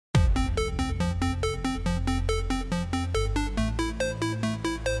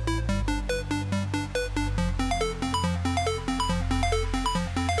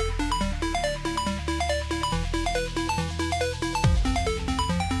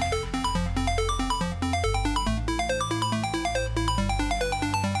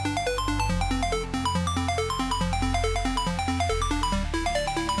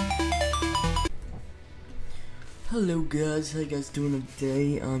Hello guys, how you guys doing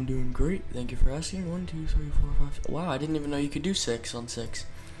today? I'm doing great, thank you for asking. 1, 2, 3, 4, 5. Wow, I didn't even know you could do 6 on 6.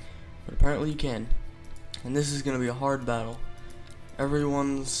 But apparently you can. And this is gonna be a hard battle.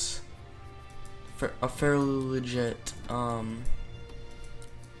 Everyone's a fairly legit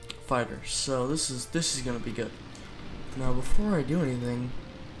fighter. So this is gonna be good. Now before I do anything,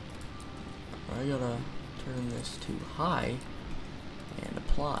 I gotta turn this to high and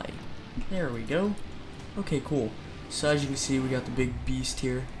apply. There we go. Okay, cool. So as you can see, we got the big beast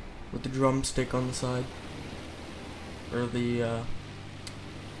here with the drumstick on the side, or the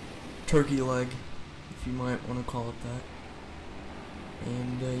turkey leg, if you might want to call it that.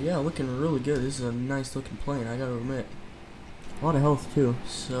 And yeah, looking really good. This is a nice looking plane, I gotta admit. A lot of health too.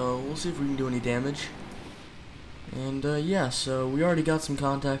 So we'll see if we can do any damage. And yeah, so we already got some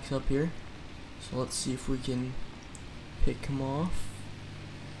contacts up here. So let's see if we can pick them off.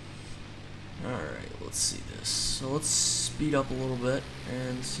 Alright, let's see this. So let's speed up a little bit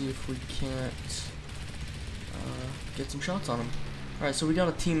and see if we can't get some shots on him. Alright, so we got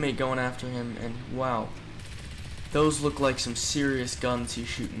a teammate going after him, and wow. Those look like some serious guns he's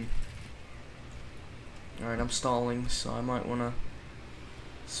shooting. Alright, I'm stalling, so I might want to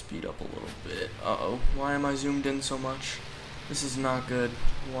speed up a little bit. Uh-oh, why am I zoomed in so much? This is not good.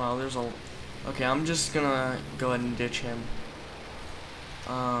 Wow, there's a... Okay, I'm just gonna go ahead and ditch him.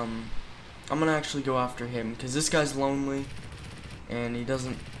 I'm gonna actually go after him because this guy's lonely and he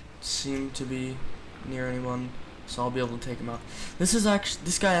doesn't seem to be near anyone, so I'll be able to take him out. This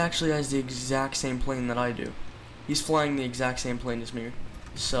guy actually has the exact same plane that I do. He's flying the exact same plane as me,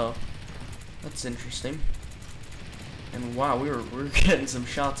 so that's interesting. And wow, we're getting some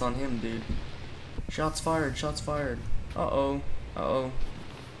shots on him, dude. Shots fired, shots fired. Uh-oh, uh-oh.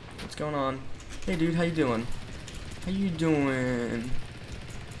 What's going on? Hey dude, how you doing? How you doing?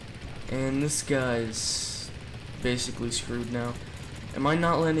 And this guy's basically screwed now. Am I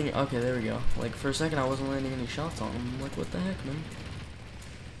not landing? Okay, there we go. Like, for a second I wasn't landing any shots on him. I'm like, what the heck, man?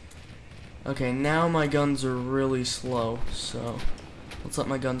 Okay, now my guns are really slow, so let's let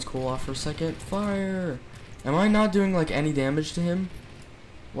my guns cool off for a second. Fire! Am I not doing, like, any damage to him?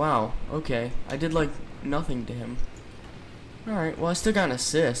 Wow, okay. I did, like, nothing to him. Alright, well, I still got an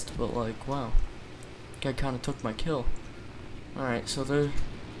assist, but, like, wow. Guy kind of took my kill. Alright, so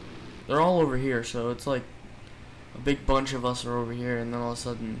they're all over here, so it's like a big bunch of us are over here, and then all of a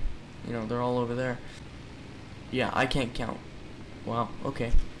sudden, you know, they're all over there. Yeah, I can't count. Wow,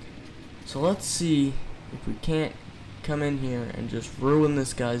 okay. So let's see if we can't come in here and just ruin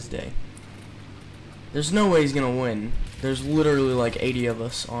this guy's day. There's no way he's gonna win. There's literally like 80 of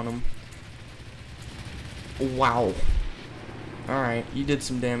us on him. Wow. Alright, you did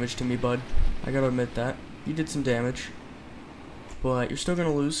some damage to me, bud. I gotta admit that. You did some damage. But you're still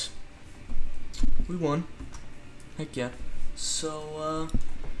gonna lose. We won. Heck yeah. So,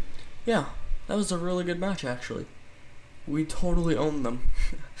 yeah, that was a really good match, actually. We totally owned them.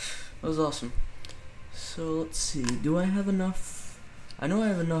 That was awesome. So, let's see. Do I have enough? I know I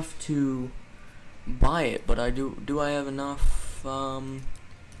have enough to buy it, but do I have enough,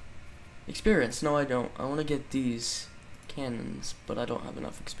 experience? No, I don't. I want to get these cannons, but I don't have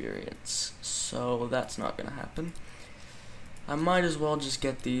enough experience. So, that's not gonna happen. I might as well just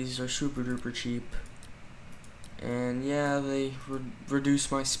get these. They're super duper cheap, and yeah, they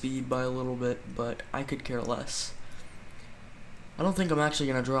reduce my speed by a little bit, but I could care less. I don't think I'm actually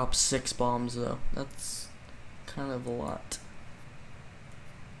gonna drop 6 bombs though. That's kind of a lot,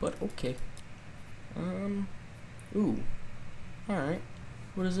 but okay. Ooh, alright,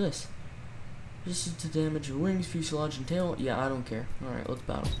 what is this? This is to damage your wings, fuselage, and tail. Yeah, I don't care. Alright, let's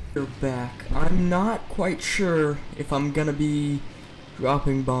battle. We're back. I'm not quite sure if I'm gonna be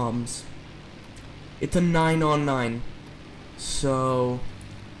dropping bombs. It's a 9-on-9. So,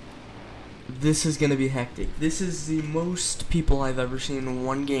 this is gonna be hectic. This is the most people I've ever seen in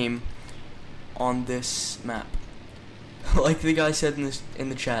one game on this map. Like the guy said in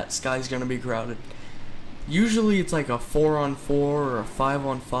the chat, sky's gonna be crowded. Usually it's like a 4-on-4 or a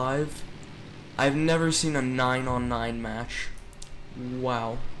 5-on-5. I've never seen a 9-on-9 match.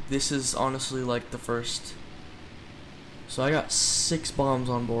 Wow. This is honestly like the first. So I got 6 bombs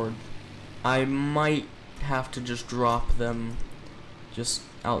on board. I might have to just drop them just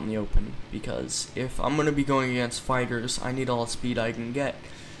out in the open, because if I'm going to be going against fighters, I need all the speed I can get.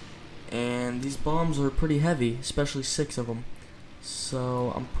 And these bombs are pretty heavy, especially 6 of them.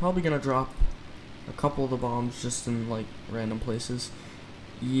 So I'm probably going to drop a couple of the bombs just in like random places.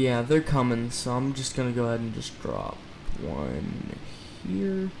 Yeah, they're coming, so I'm just gonna go ahead and just drop one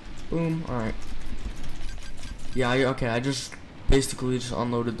here. Boom. Alright. Yeah, okay, I just basically just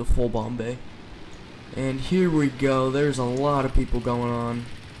unloaded the full bomb bay. And here we go. There's a lot of people going on.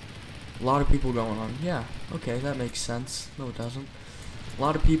 A lot of people going on. Yeah, okay, that makes sense. No, it doesn't. A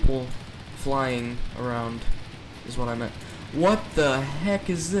lot of people flying around is what I meant. What the heck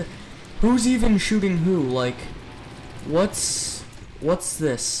is this? Who's even shooting who? Like, what's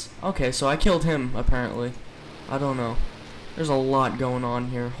this? Okay, so I killed him, apparently. I don't know. There's a lot going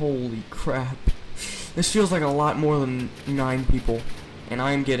on here. Holy crap. This feels like a lot more than 9 people. And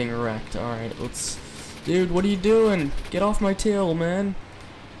I'm getting wrecked. Alright, let's... Dude, what are you doing? Get off my tail, man.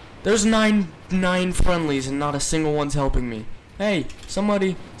 There's nine friendlies and not a single one's helping me. Hey,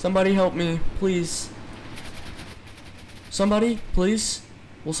 somebody help me, please. Somebody, please?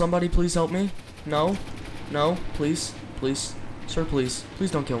 Will somebody please help me? No? No? Please? Please? Sir, please.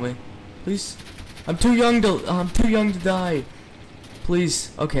 Please don't kill me. Please? I'm too young to die.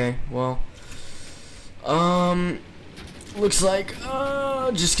 Please. Okay, well. Looks like,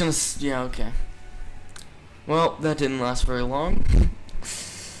 just gonna, yeah, okay. Well, that didn't last very long.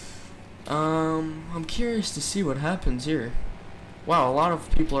 I'm curious to see what happens here. Wow, a lot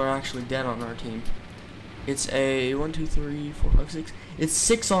of people are actually dead on our team. It's a 1, 2, 3, 4, 5, 6. It's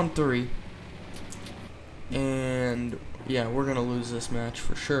 6 on 3. And yeah, we're gonna lose this match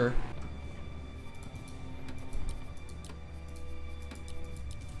for sure.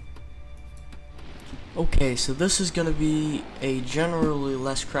 Okay, so this is gonna be a generally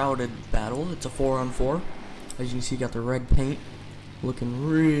less crowded battle. It's a 4 on 4. As you can see, got the red paint. Looking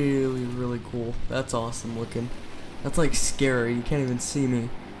really, really cool. That's awesome looking. That's like scary. You can't even see me.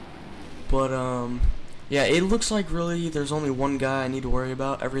 But yeah, it looks like really there's only one guy I need to worry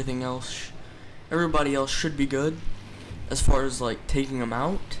about. Everything else, everybody else should be good as far as like taking them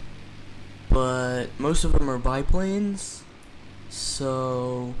out. But most of them are biplanes,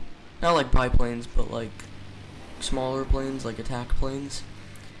 so not like biplanes, but like smaller planes, like attack planes.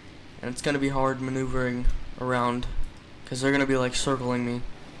 And it's gonna be hard maneuvering around because they're gonna be like circling me,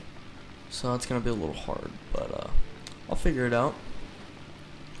 so it's gonna be a little hard, but I'll figure it out.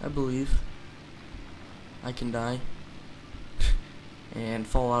 I believe I can die and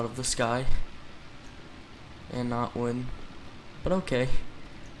fall out of the sky and not win, but okay.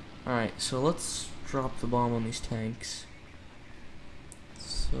 Alright, so let's drop the bomb on these tanks.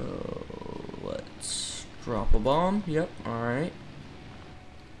 So let's drop a bomb. Yep, alright.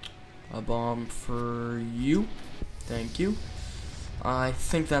 A bomb for you. Thank you. I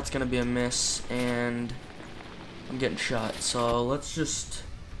think that's gonna be a miss, and I'm getting shot, so let's just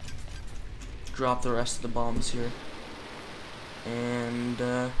drop the rest of the bombs here. And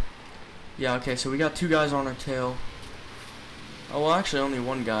yeah, okay, so we got 2 guys on our tail. Oh, well, actually only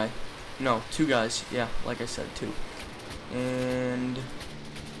 1 guy. No, 2 guys. Yeah, like I said, 2. And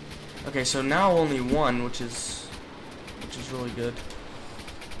okay, so now only 1, which is really good.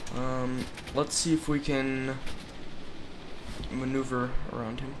 Let's see if we can maneuver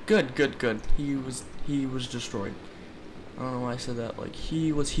around him. Good, good, good. He was destroyed. I don't know why I said that. Like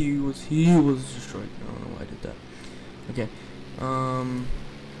he was destroyed. I don't know why I did that. Okay.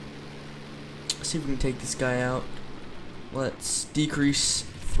 Let's see if we can take this guy out. Let's decrease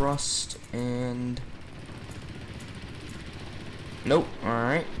thrust and nope.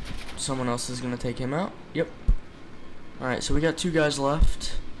 Alright. Someone else is gonna take him out. Yep. Alright, so we got 2 guys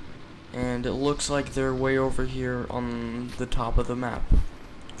left. And it looks like they're way over here on the top of the map.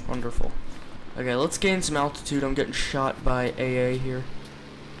 Wonderful. Okay, let's gain some altitude. I'm getting shot by AA here.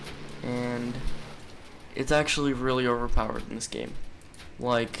 And it's actually really overpowered in this game.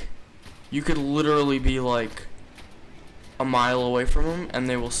 Like, you could literally be like a mile away from them and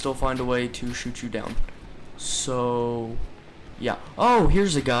they will still find a way to shoot you down. So, yeah. Oh,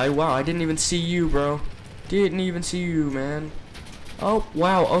 here's a guy. Wow, I didn't even see you, bro. Didn't even see you, man. Oh,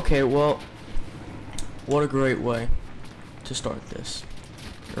 wow, okay, well, what a great way to start this,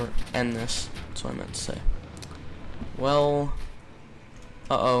 or end this, that's what I meant to say. Well,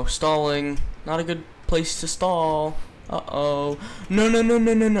 uh-oh, stalling, not a good place to stall, uh-oh,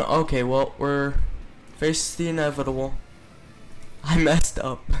 no, okay, well, we're face the inevitable. I messed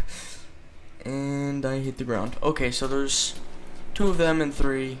up, and I hit the ground. Okay, so there's 2 of them and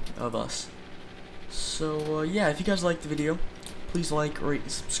 3 of us. So, yeah, if you guys liked the video, please like, rate,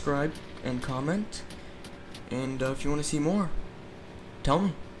 and subscribe, and comment. And if you want to see more, tell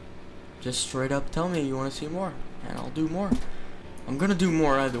me. Just straight up tell me you want to see more, and I'll do more. I'm gonna do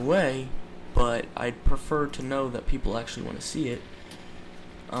more either way, but I'd prefer to know that people actually want to see it.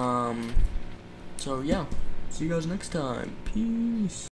 So yeah, see you guys next time. Peace.